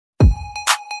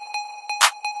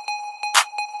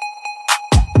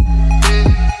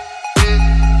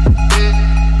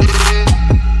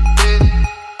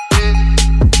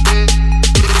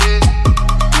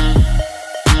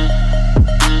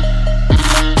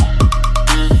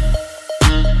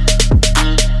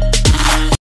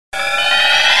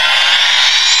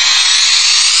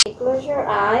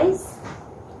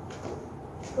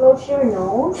your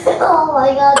nose. Oh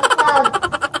my god, no.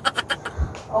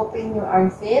 Open your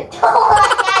armpit. Oh my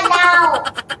god,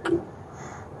 no.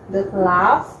 Don't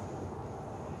laugh.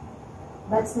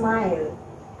 But smile.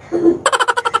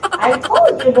 I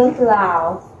told you don't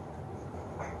laugh.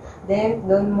 Then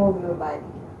don't move your body.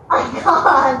 Oh my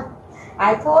god.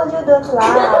 I told you don't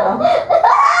laugh.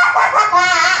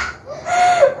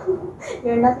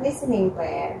 You're not listening,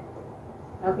 Claire.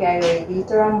 Okay, are you ready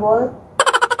to rumble?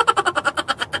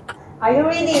 Are you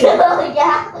ready?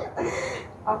 Yeah.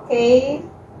 Okay.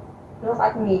 Look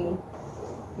at me.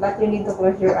 But you need to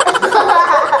close your eyes.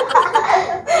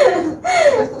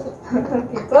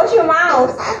 Okay, close your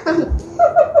mouth.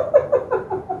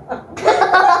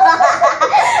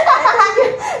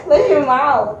 Close your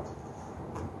mouth.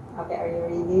 Okay, are you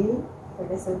ready for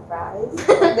the surprise?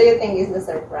 What do you think is the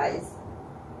surprise?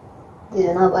 You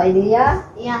don't have idea?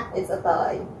 Yeah. It's a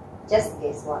toy. Just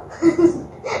guess what?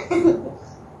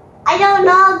 I don't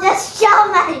know, just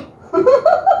show me.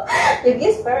 You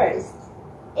guess first.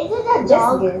 Is it a Just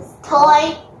dog guess.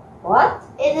 toy? What?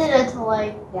 Is it a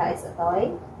toy? Yeah, it's a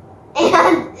toy.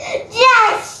 And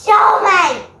just show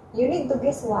me. You need to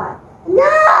guess what?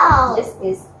 No. Just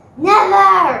guess.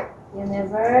 Never. You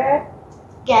never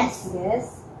Guess.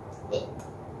 guess.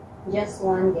 Just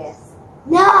one guess.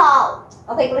 No.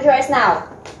 Okay, close your eyes now.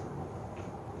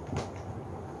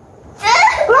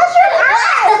 Close your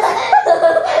eyes.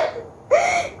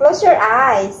 Close your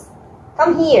eyes.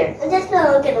 Come here. I'm just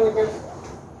gonna look at it with them.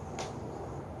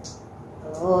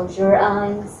 Close your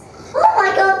eyes. Oh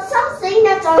my god, something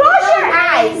that's on Close your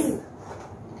eyes.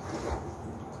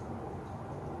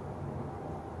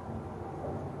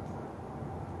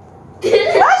 Close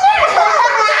your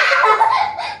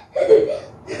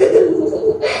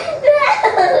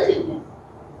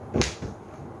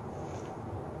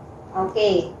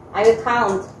Okay, I will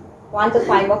count 1 to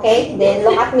 5, okay? Then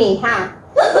look at me, huh?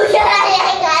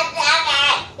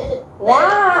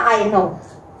 Wow, I know.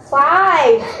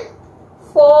 5,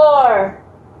 4,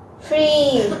 3,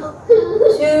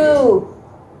 2,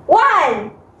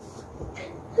 1.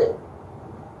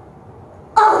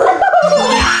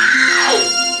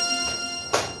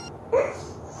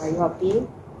 Are you happy?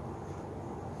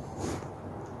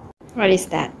 What is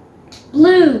that?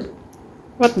 Blume.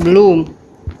 What Blume?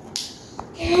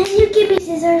 Can you give me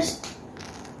scissors?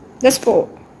 That's for.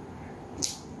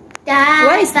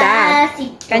 What is that?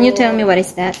 Can you tell me what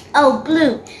is that? Oh,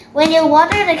 Blume. When you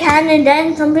water the can and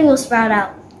then something will sprout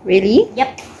out. Really?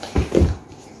 Yep.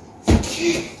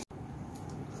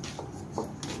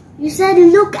 You said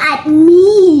look at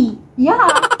me. Yeah,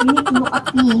 you need to look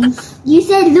at me. You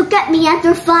said look at me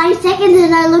after 5 seconds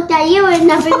and I looked at you and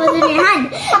nothing was in your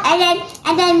hand.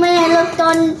 And then when I looked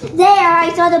on there,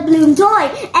 I saw the Blume toy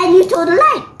and you told a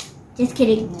lie. Just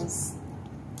kidding. Yes.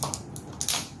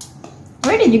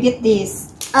 Where did you get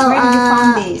this? Oh, Where did you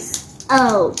find this?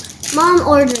 Oh, Mom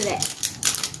ordered it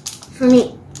for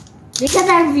me because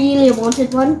I really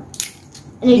wanted one.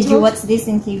 And Did you watch this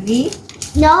in TV?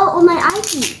 No, on my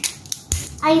iPad.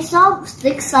 I saw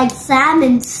Sticks Like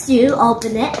Salmon Stew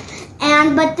open it,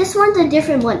 but this one's a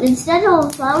different one. Instead of a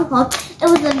flower pot, it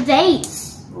was a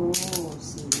vase. Oh,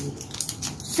 see.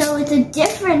 So it's a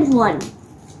different one.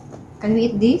 Can we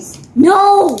eat this?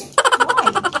 No!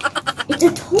 Why? It's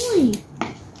a toy.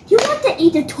 You want to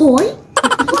eat a toy?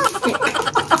 Plastic.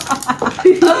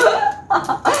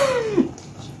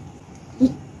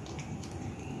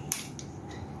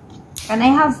 Can I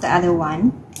have the other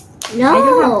one? No. I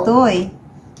don't have toy.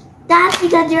 That's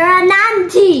because you're an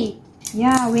auntie.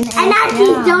 Yeah, when I And was aunties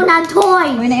young. don't have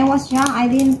toys. When I was young, I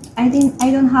didn't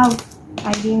have.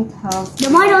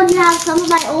 Then why don't you have some of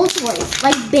my old toys,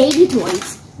 like baby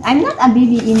toys? I'm not a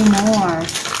baby anymore.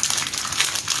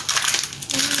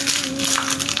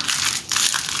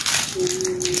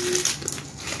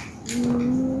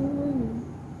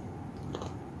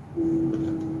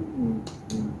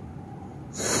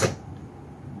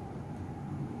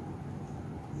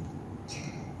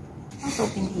 Let's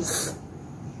open this.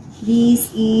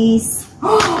 This is.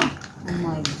 Oh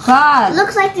my god!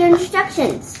 Looks like the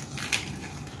instructions.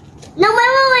 No,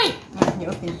 wait. You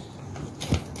open.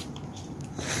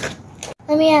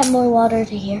 Let me add more water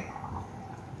to here.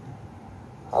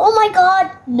 Oh my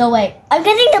god. No way. I'm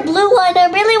getting the blue one. I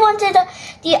really wanted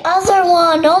the other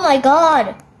one. Oh my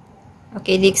god.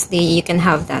 Okay, next day you can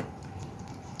have that.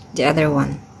 The other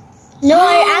one. No,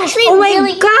 I actually Oh my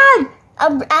really god!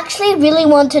 I actually really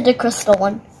wanted the crystal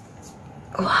one.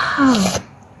 Wow.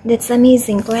 That's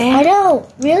amazing, Claire. I know.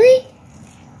 Really?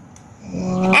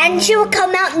 Wow. And she will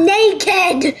come out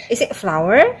naked. Is it a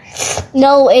flower?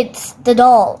 No, it's the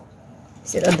doll.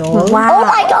 Is it a doll? Wow. Oh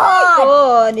my god.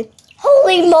 Oh my god.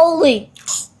 Holy moly!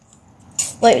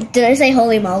 Wait, did I say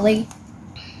holy moly?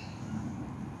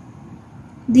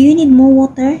 Do you need more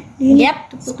water? Do you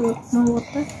Yep. need to put more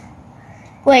water?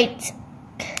 Wait.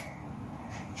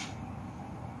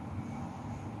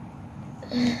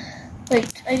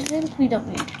 Wait, I think we don't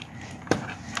need.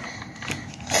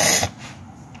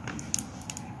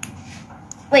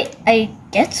 Wait, I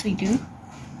guess we do.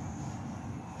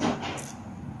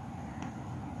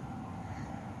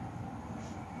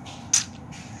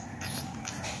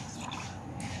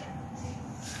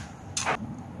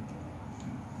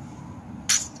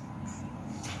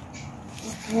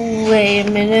 Wait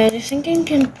a minute, I think I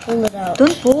can pull it out.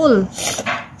 Don't pull.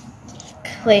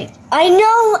 Wait, I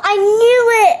knew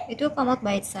it! It will come out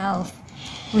by itself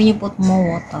when you put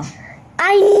more water.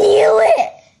 I knew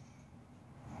it!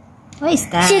 What is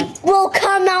that? She will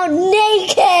come out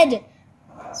naked!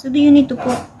 So do you need to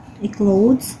put the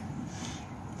clothes?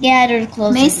 Yeah, there's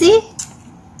clothes. Macy?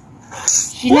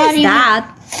 She's What not is even.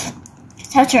 that?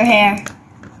 Touch her hair.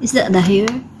 Is that the hair?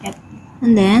 Yep.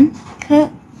 And then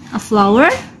a flower?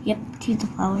 Yep, she's the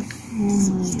flower. Oh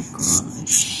my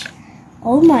gosh.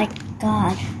 Oh my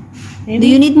god. Do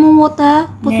you need more water?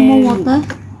 Put No. more water.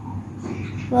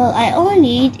 Well, I all I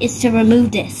need is to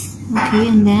remove this. Okay,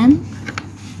 and then?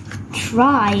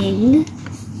 Trying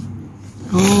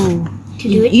Oh. to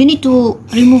do it You need to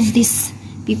remove this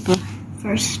paper.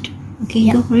 first.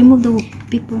 Okay, Yep. go remove the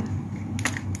paper.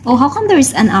 Oh, how come there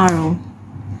is an arrow?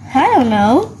 I don't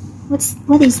know.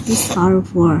 What is this arrow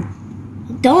for?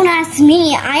 Don't ask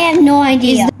me. I have no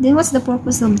idea. Then what's the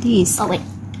purpose of this? Oh wait.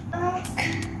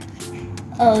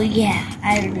 Oh yeah,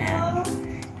 I remember.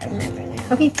 I remember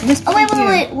now. Okay, just Oh put it here.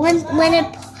 wait. When it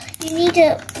you need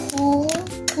to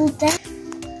pull down.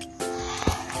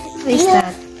 What is Yeah.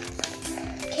 that?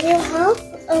 Can you help?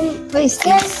 What is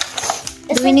Yes. this?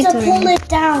 It's Do we like need to to pull remove- it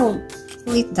down.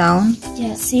 Pull it down.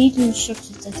 Yeah. See the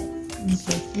instructions.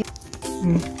 Okay.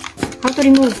 How to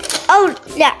remove? Oh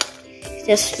yeah.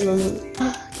 Just remove.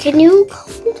 Can you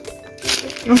hold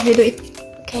it? Okay, do it.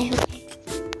 Okay.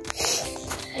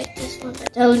 I just want to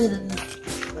tell you.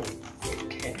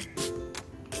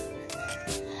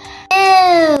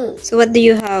 So what do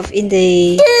you have in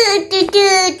the...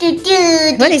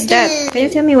 What is that? Can you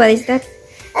tell me what is that?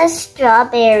 A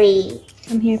strawberry.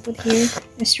 Come here, put here.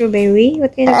 A strawberry.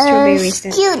 What kind of strawberry is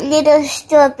that? Cute little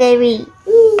strawberry.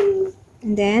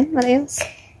 And then, what else?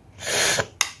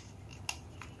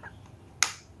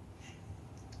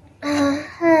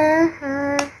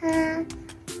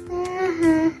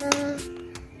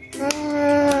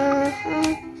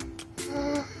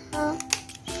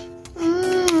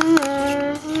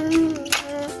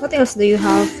 What else do you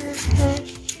have?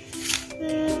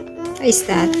 What is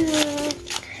that?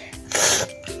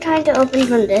 Trying to open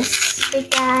from this big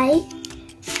guy.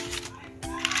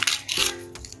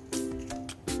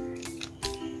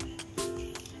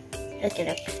 Okay,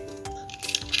 look.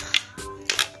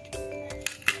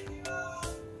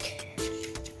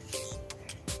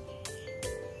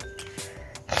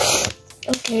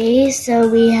 Okay, so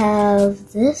we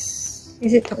have this.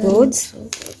 Is it the clothes?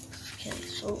 Okay,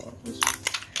 so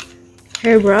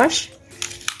Hairbrush?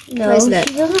 no, What is that?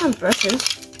 she doesn't have brushes.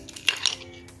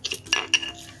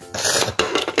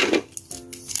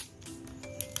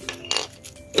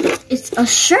 It's a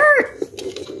shirt.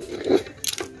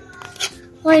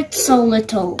 Why it's so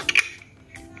little?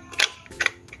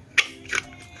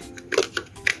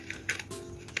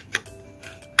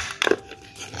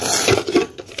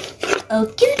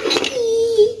 Okay.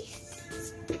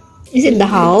 Is it the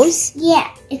house? Yeah,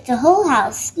 it's a whole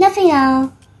house. Nothing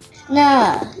else.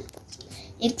 No.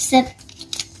 Except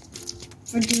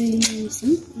for doing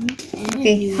something.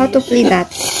 Okay, how to play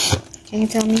that? Can you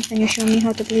tell me? Can you show me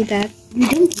how to play that? We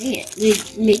don't play it. We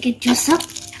make it dress up.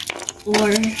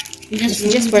 Or we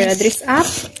Just for a dress up?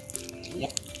 Yeah.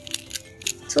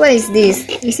 So what is this?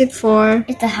 Is it for...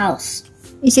 It's a house.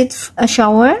 Is it a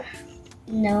shower?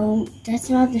 No, that's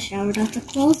not the shower. That's a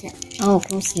closet. Oh,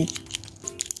 close it.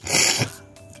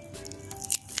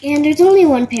 And there's only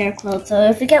one pair of clothes, so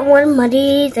if we get one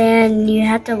muddy, then you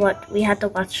have to watch. We have to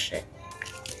wash it.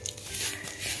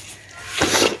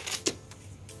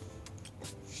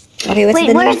 Okay, what's Wait,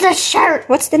 the where's name? the shirt?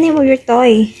 What's the name of your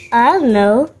toy? I don't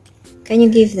know. Can you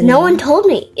give the No name? one told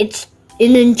me. It's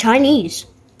in Chinese.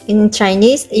 In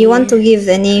Chinese? You want to give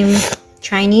the name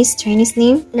Chinese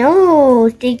name? No,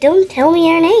 they don't tell me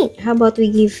her name. How about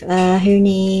we give her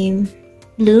name?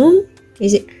 Blume?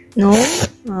 Is it... No?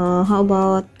 How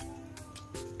about...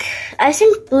 I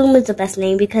think Blume is the best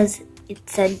name because it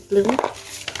said Blume.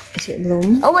 Is it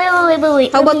Blume? Oh,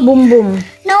 wait. How about Boom Boom?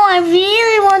 No, I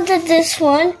really wanted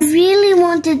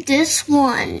this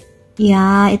one.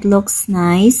 Yeah, it looks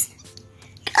nice.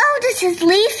 Oh, this is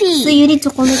leafy. So you need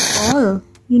to collect all.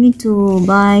 You need to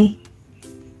buy.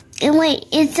 And wait,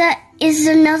 is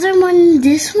another one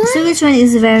this one? So which one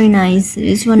is very nice?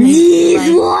 Which one? This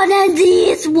one and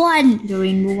this one. The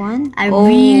rainbow one? I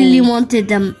really wanted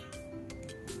them.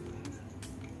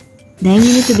 Then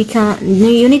you need to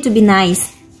you need to be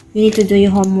nice. You need to do your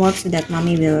homework so that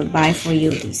mommy will buy for you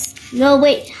this. No,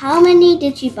 wait, how many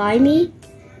did she buy me?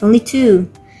 Only 2.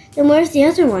 Then where's the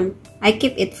other one? I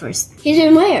keep it first. He's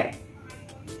in where?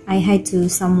 I hide to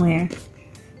somewhere.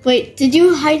 Wait, did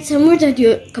you hide somewhere that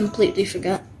you completely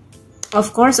forgot?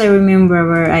 Of course I remember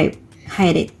where I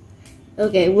hide it.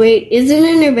 Okay, wait, is it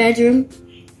in her bedroom?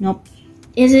 Nope.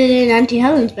 Is it in Auntie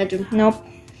Helen's bedroom? Nope.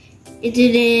 Is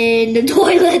it in the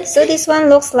toilet? So this one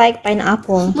looks like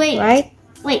pineapple, Wait. right?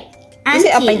 Wait, Is Auntie.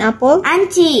 it a pineapple?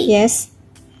 Auntie. Yes.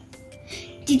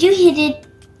 Did you hid it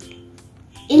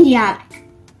in the attic?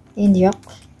 In the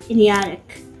In the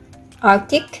attic.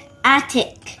 Arctic?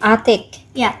 Attic. Attic.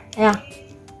 Yeah. Yeah.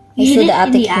 You I hid saw it the in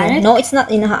attic the here. attic? No, it's not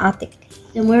in the attic.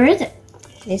 Then where is it?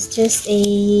 It's just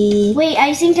a Wait,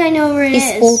 I think I know where it is.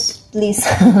 peaceful place.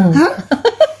 Huh?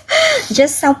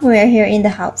 Just somewhere here in the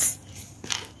house.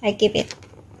 I keep it.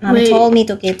 Mom Wait. told me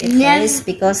to keep it Never- first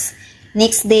because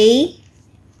next day,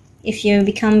 if you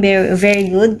become very, very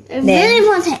good, I really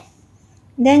want it.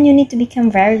 then you need to become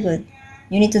very good.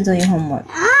 You need to do your homework.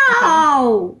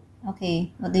 Ow!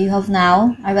 Okay, what do you have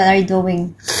now? What are you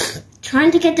doing?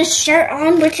 Trying to get the shirt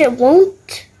on, which it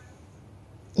won't.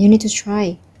 You need to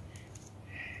try.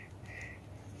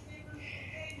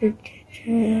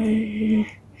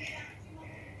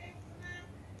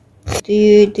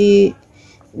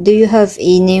 Do you have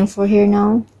a name for here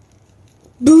now?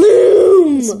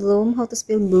 Bloom! It's Bloom. How to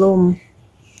spell Bloom?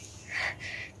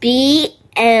 B-L-U-M-E.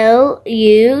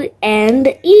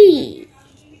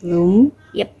 Bloom.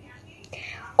 Yep.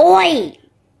 Oi!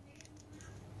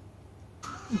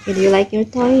 Okay, do you like your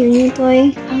toy? Your new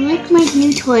toy? I like my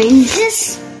new toy, and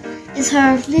this is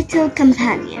her little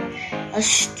companion, a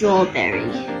strawberry.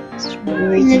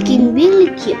 Strawberry. Looking really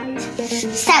cute.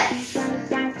 So,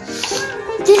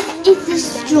 this is the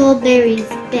strawberry's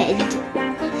bed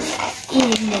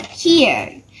in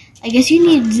here. I guess you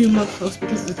need to zoom up close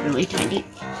because it's really tiny.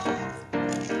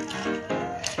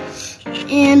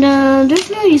 And there's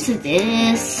no use of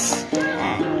this.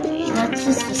 Anyway, that's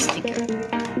just a sticker.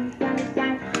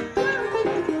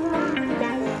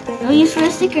 No use for a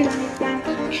sticker.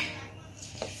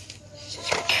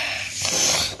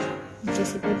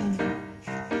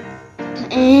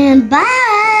 And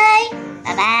bye.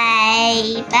 Bye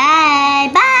bye.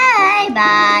 Bye bye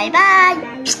bye bye.